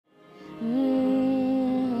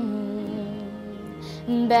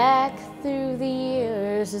Back through the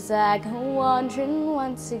years as I go wandering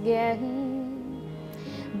once again,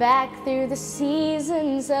 back through the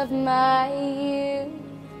seasons of my youth,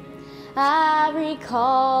 I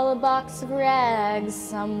recall a box of rags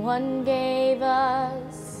someone gave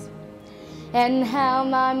us, and how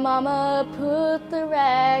my mama put the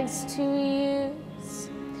rags to use.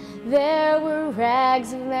 There were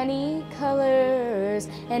rags of many colors,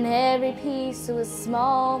 and every piece was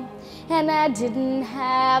small, and I didn't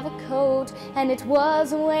have a coat, and it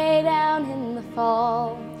was way down in the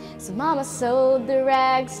fall. So mama sewed the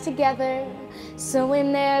rags together,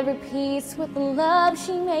 sewing every piece with the love.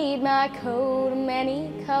 She made my coat of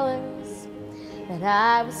many colors that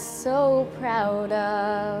I was so proud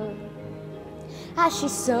of. As she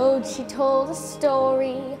sewed, she told a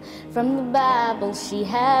story from the Bible she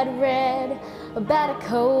had read about a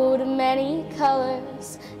coat of many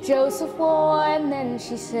colors Joseph wore, and then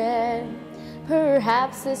she said,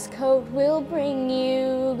 perhaps this coat will bring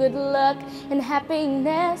you good luck and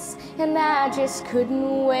happiness. And I just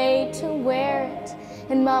couldn't wait to wear it,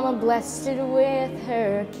 and mama blessed it with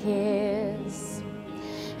her kiss.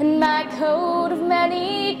 And my coat of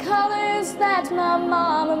many colors that my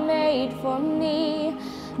mama made for me,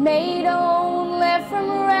 made only from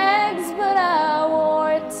rags, but I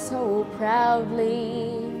wore it so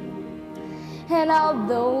proudly. And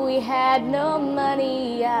although we had no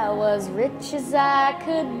money, I was rich as I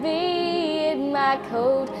could be in my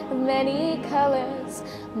coat of many colors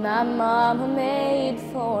my mama made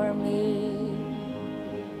for me.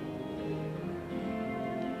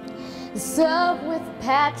 So with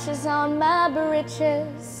patches on my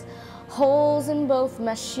breeches, holes in both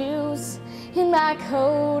my shoes, in my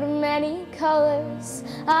coat of many colors,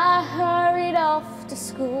 I hurried off to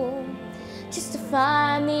school, just to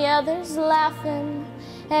find the others laughing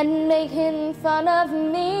and making fun of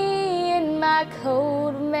me in my coat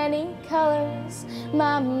of many colors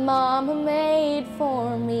my mama made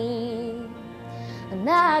for me. And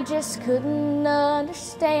I just couldn't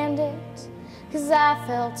understand it, 'cause I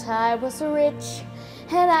felt I was rich,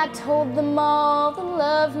 and I told them all the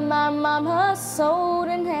love my mama sewed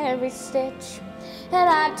in every stitch. And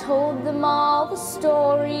I told them all the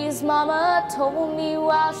stories mama told me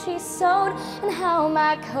while she sewed, and how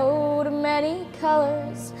my coat of many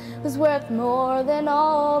colors was worth more than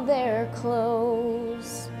all their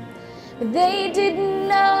clothes. But they didn't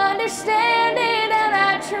understand it, and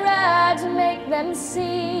I tried to make them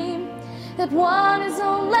see that one is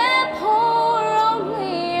only poor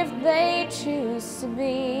only if they choose to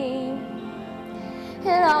be.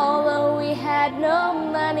 And although we had no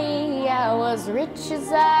money, I was rich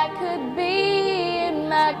as I could be in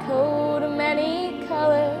my coat of many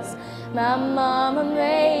colors my mama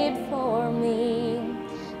made for me,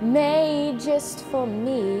 made just for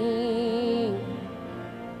me.